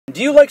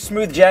Do you like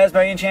smooth jazz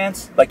by any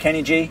chance? Like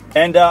Kenny G?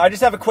 And I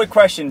just have a quick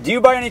question. Do you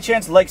by any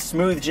chance like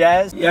smooth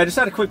jazz? Yeah, I just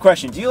had a quick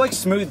question. Do you like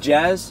smooth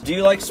jazz? Do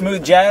you like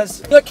smooth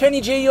jazz? You like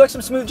Kenny G? You like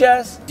some smooth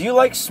jazz? Do you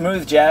like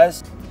smooth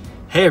jazz?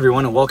 Hey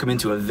everyone, and welcome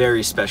into a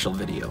very special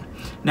video.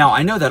 Now,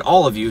 I know that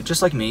all of you,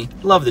 just like me,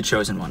 love The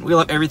Chosen One. We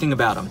love everything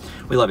about him.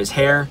 We love his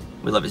hair,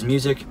 we love his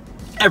music,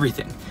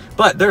 everything.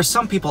 But there are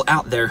some people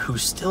out there who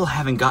still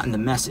haven't gotten the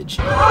message.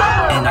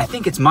 And I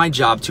think it's my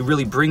job to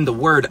really bring the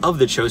word of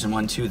The Chosen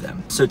One to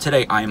them. So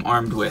today I am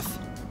armed with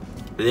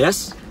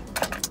this,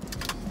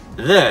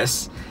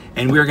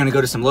 and we are going to go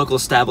to some local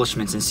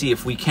establishments and see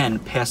if we can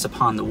pass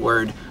upon the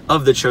word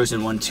of The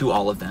Chosen One to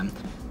all of them.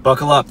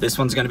 Buckle up, this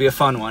one's going to be a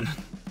fun one.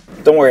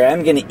 Don't worry,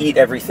 I'm going to eat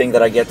everything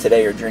that I get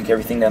today or drink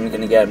everything that I'm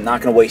going to get. I'm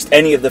not going to waste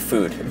any of the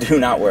food. Do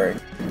not worry.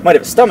 Might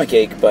have a stomach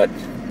ache, but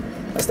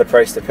that's the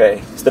price to pay.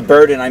 It's the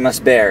burden I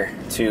must bear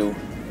to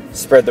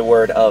spread the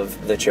word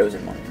of The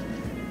Chosen One.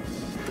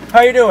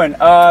 How you doing?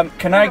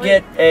 Can I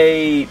get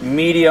a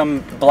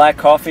medium black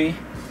coffee?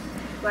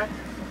 Black?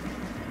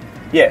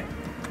 Yeah.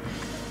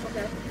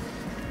 Okay.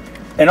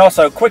 And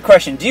also, quick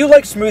question. Do you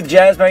like smooth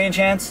jazz by any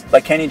chance?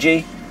 Like Kenny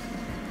G?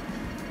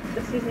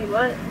 Excuse me,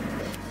 what?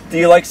 Do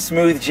you like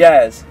smooth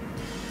jazz?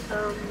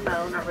 No,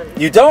 not really.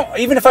 You don't?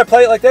 Even if I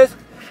play it like this?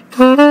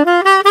 Are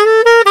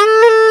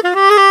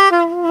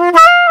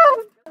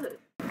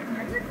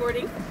you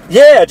recording?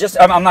 Yeah, just,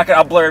 I'm not gonna,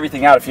 I'll blur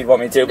everything out if you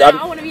want me to. No,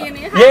 I want to be in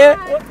it.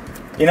 Yeah.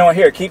 You know what,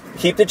 here, keep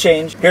the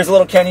change. Here's a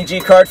little Kenny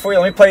G card for you.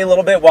 Let me play you a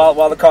little bit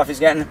while the coffee's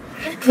getting.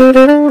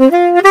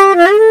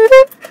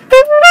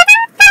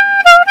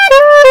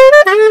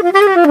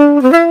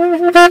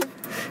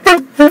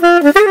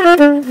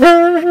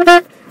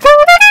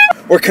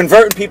 We're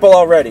converting people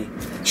already.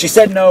 She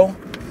said no,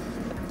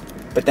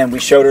 but then we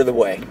showed her the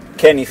way.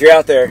 Kenny, if you're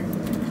out there,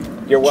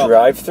 you're welcome.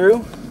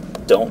 Drive-thru?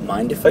 Don't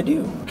mind if I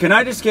do. Can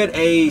I just get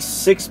a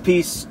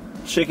 6-piece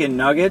chicken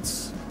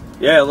nuggets?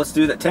 Yeah, let's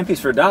do that.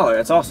 10-piece for $1.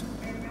 That's awesome.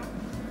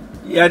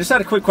 Yeah, I just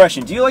had a quick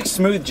question. Do you like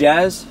smooth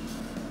jazz?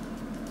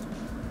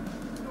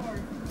 Sure.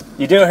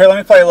 You do? Here, let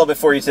me play a little bit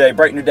for you today.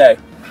 Brighten your day.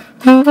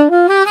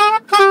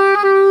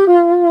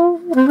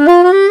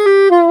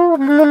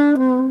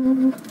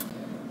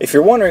 If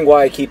you're wondering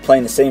why I keep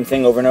playing the same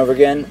thing over and over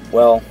again,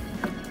 well,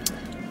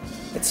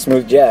 it's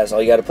smooth jazz.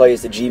 All you gotta play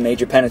is the G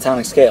major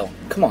pentatonic scale.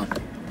 Come on.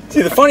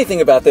 See, the funny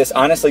thing about this,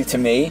 honestly, to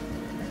me,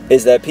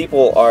 is that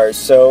people are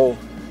so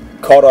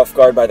caught off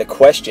guard by the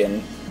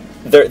question,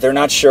 they're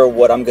not sure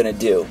what I'm gonna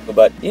do.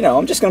 But, you know,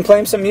 I'm just gonna play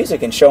them some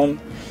music and show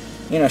them,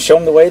 you know, show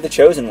them the way of the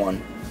chosen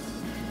one.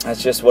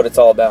 That's just what it's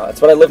all about.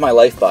 That's what I live my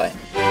life by.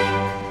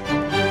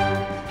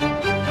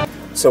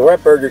 So we're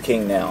at Burger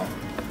King now.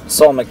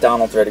 Saw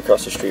McDonald's right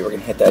across the street. We're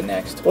gonna hit that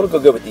next. What'll go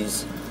good with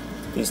these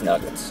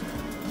nuggets?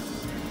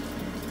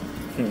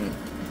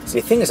 See,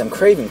 the thing is, I'm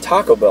craving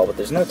Taco Bell, but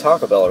there's no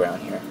Taco Bell around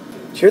here.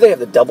 Do you hear they have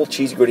the double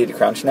cheesy gordita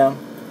crunch now?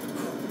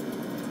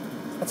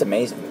 That's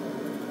amazing.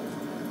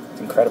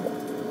 It's incredible.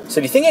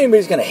 So do you think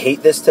anybody's gonna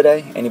hate this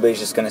today? Anybody's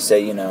just gonna say,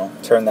 you know,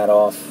 turn that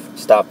off,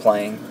 stop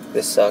playing,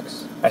 this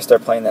sucks? I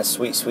start playing that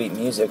sweet, sweet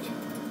music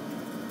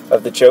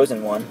of The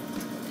Chosen One.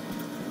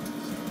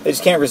 They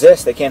just can't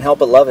resist. They can't help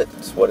but love it.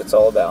 It's what it's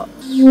all about.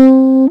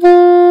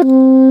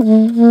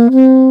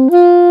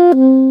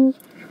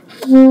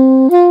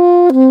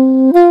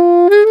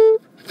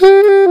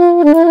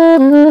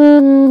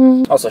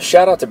 Also,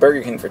 shout out to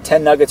Burger King for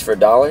 10 nuggets for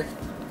 $1.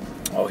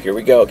 Oh, here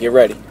we go. Get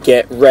ready.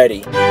 Get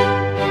ready.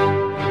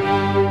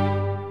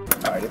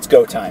 Alright, it's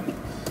go time.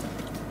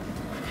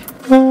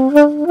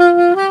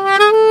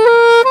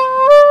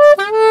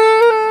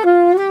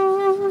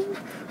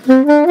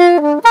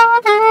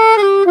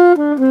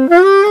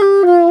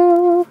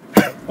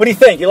 What do you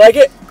think? You like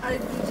it? I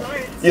enjoy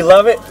it. You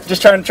love it?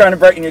 Just trying to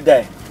brighten your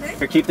day.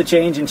 Here, keep the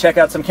change and check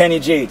out some Kenny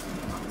G.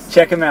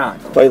 Check him out.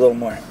 Play a little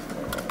more.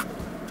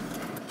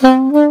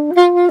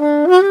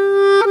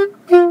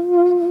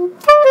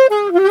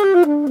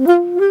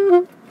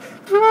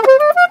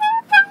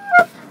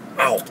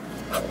 Ow.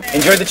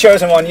 Enjoy The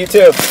Chosen One, you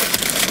too.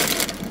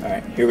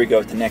 Alright, here we go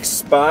with the next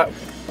spot.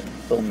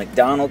 Little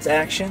McDonald's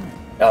action.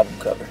 Album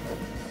cover.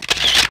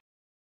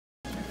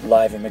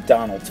 Live in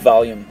McDonald's,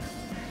 Volume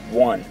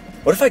 1.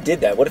 What if I did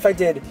that? What if I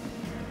did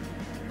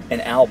an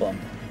album?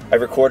 I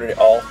recorded it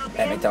all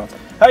at McDonald's.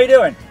 How you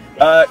doing?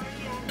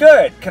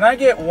 Good. Can I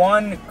get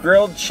one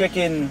grilled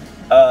chicken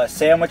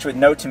sandwich with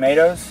no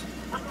tomatoes?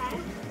 Okay.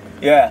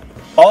 Yeah.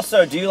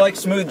 Also, do you like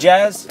smooth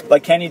jazz?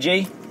 Like Kenny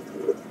G?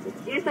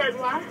 You said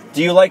what?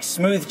 Do you like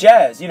smooth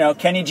jazz? You know,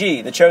 Kenny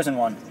G, The Chosen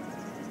One.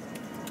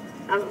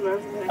 I don't know.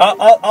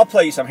 I'll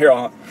play you some. Here,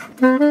 I'll...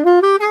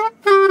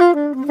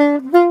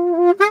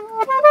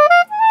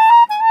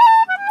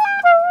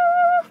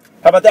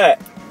 How about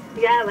that?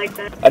 Yeah, I like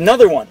that.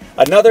 Another one.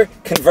 Another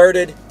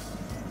converted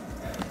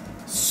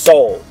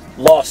soul.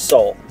 Lost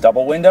soul.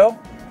 Double window.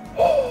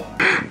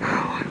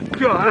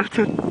 God, that's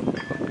a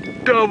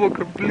double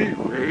complete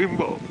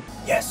rainbow.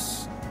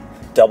 Yes.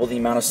 Double the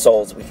amount of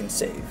souls we can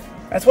save.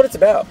 That's what it's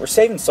about. We're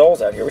saving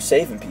souls out here. We're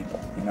saving people.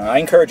 You know, I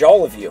encourage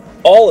all of you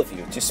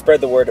to spread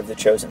the word of The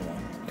Chosen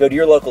One. Go to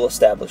your local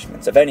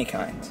establishments of any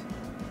kind.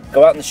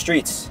 Go out in the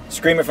streets,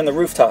 scream it from the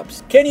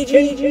rooftops. Kenny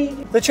G,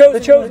 the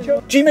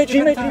chosen, G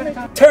major,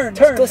 turn,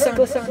 glisten,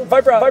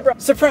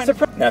 vibra, soprano.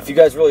 Now, if you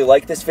guys really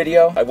like this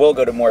video, I will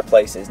go to more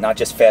places, not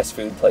just fast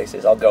food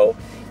places. I'll go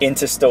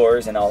into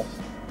stores and I'll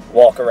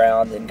walk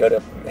around and go to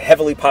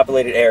heavily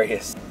populated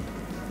areas.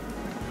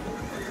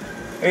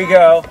 Here you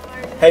go.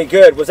 Hey,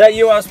 good. Was that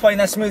you I was playing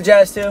that smooth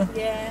jazz to?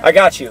 Yeah. I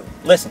got you.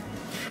 Listen.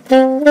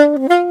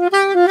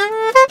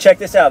 Check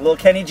this out, little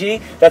Kenny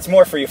G. That's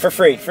more for you, for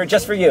free,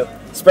 just for you.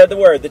 Spread the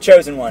word, the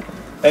chosen one.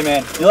 Hey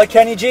man, you like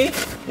Kenny G? You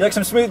like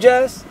some smooth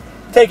jazz?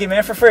 Take it,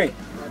 man, for free.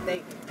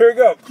 Thank you. Here we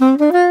go.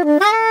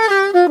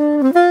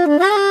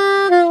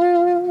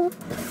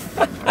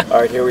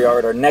 All right, here we are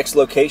at our next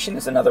location.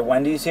 It's another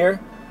Wendy's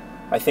here.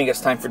 I think it's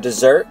time for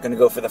dessert. Gonna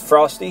go for the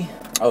Frosty.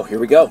 Oh, here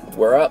we go.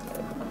 We're up.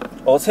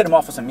 Well, let's hit him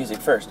off with some music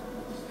first.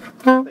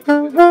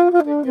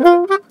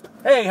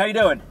 Hey, how you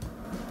doing?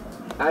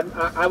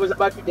 I was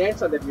about to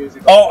dance on that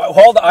music. Oh,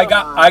 hold on.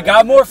 I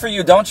got more for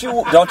you. Don't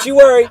you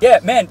worry. Yeah,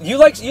 man. You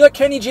like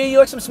Kenny G? You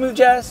like some smooth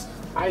jazz?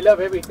 I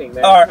love everything,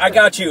 man. All right, I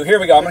got you. Here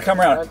we go. I'm gonna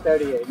come around.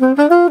 38.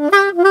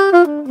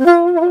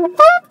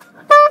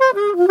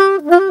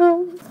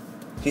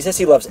 He says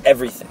he loves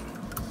everything.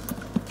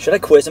 Should I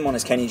quiz him on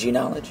his Kenny G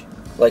knowledge?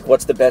 Like,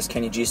 what's the best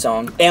Kenny G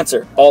song?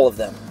 Answer, all of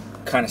them.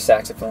 What kind of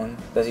saxophone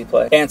does he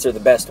play? Answer, the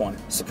best one.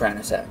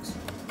 Soprano sax.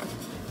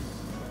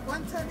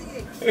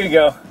 178. Here you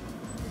go.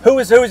 Who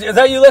is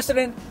that you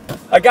listening?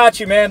 I got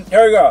you, man.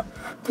 Here we go.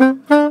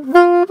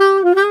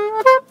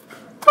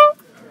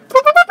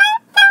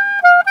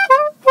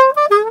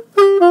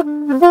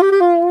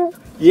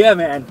 Yeah,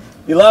 man.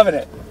 You loving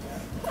it.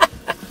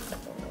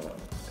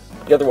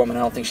 The other woman, I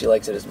don't think she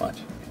likes it as much.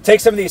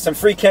 Take some of these, some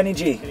free Kenny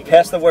G.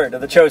 Pass the word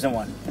of the chosen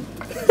one.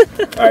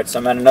 Alright, so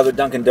I'm at another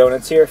Dunkin'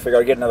 Donuts here. Figure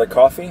I'll get another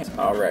coffee.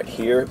 Alright,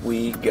 here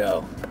we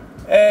go.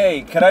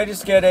 Hey, could I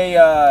just get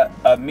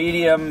a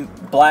medium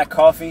black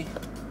coffee?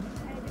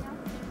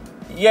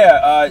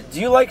 Yeah, do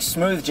you like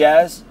smooth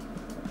jazz?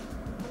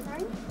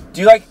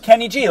 Do you like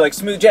Kenny G, like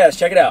smooth jazz?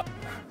 Check it out.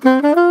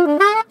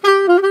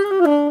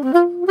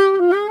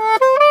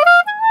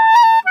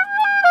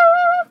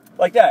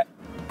 Like that?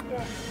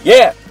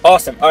 Yeah,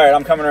 awesome. All right,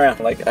 I'm coming around.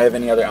 Like, I have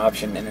any other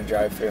option in a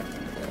drive-thru.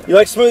 You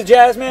like smooth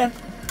jazz, man?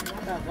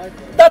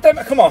 Not that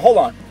much. Come on, hold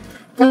on.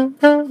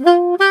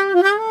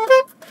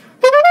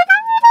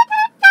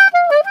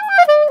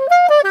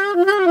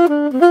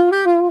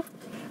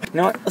 You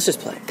know what? Let's just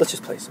play. Let's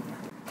just play some.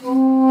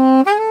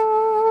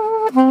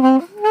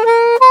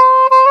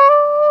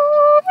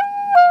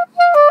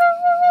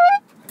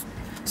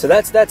 So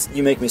that's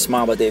You Make Me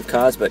Smile by Dave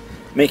Koz, but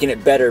making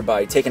it better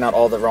by taking out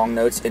all the wrong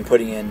notes and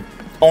putting in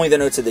only the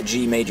notes of the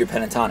G major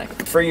pentatonic.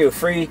 For you,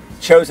 free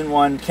chosen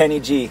one, Kenny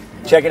G.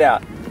 Check it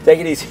out. Take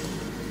it easy.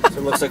 So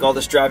it looks like all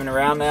this driving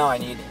around now, I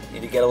need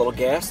to get a little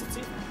gas. Let's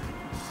see.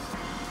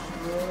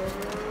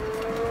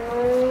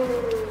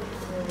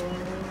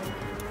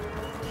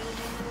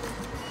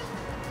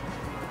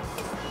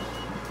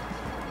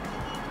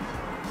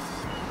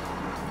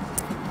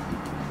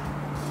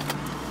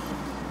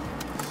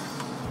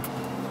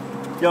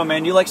 Yo,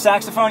 man, you like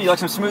saxophone? You like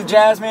some smooth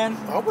jazz, man?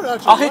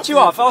 I'll hit you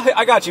off.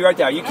 I got you right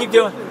there. You keep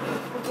doing.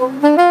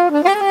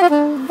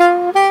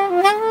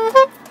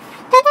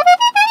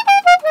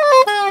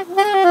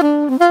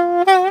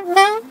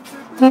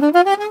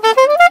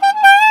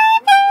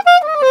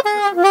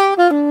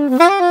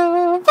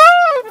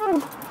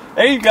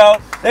 There you go.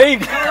 There you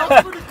go.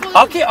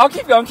 I'll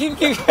keep going. Keep.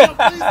 Please do.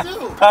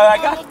 I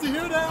got. I'd love to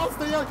hear that. I'll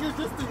stay out here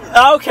just to hear it.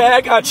 Okay,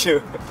 I got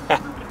you.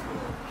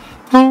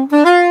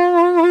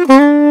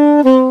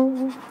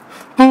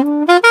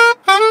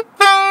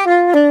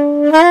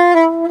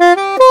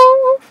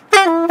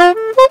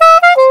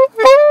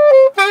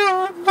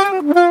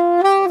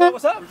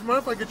 What's up? Would you mind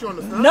if I get you on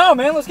the stop? No,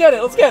 man. Let's get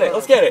it. Let's get it.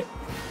 Let's get it.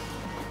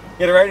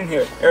 Get it right in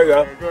here. There we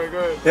go. Go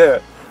ahead. Yeah.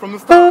 From the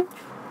stop.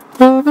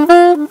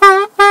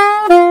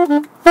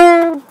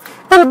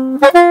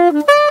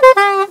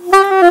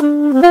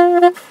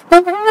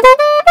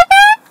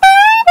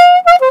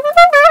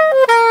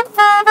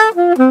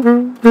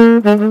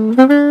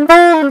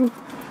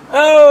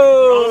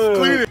 Oh!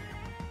 Clean it.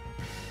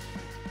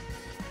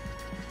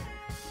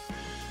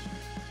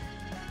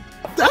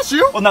 That's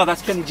you? Well, no,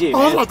 that's Kenny G. I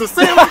was Man. about to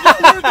say,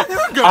 where the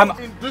hair go? I'm-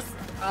 And just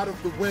out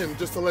of the wind,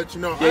 just to let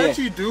you know, Yeah. I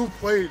actually do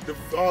play the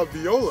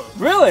viola.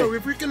 Really? So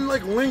if we can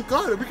like link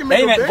up, we can make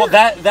Hey, a man. band. Well,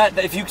 that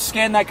if you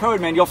scan that code,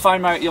 man, you'll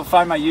find my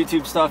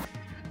YouTube stuff.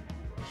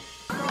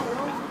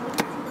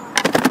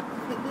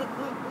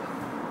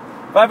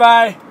 Bye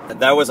bye.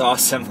 That was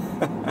awesome.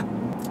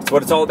 That's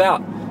what it's all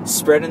about.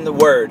 Spreading the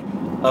word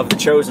of the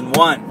chosen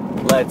one.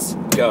 Let's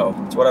go.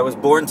 It's what I was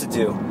born to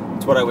do.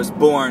 It's what I was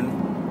born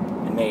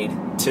and made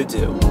to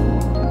do.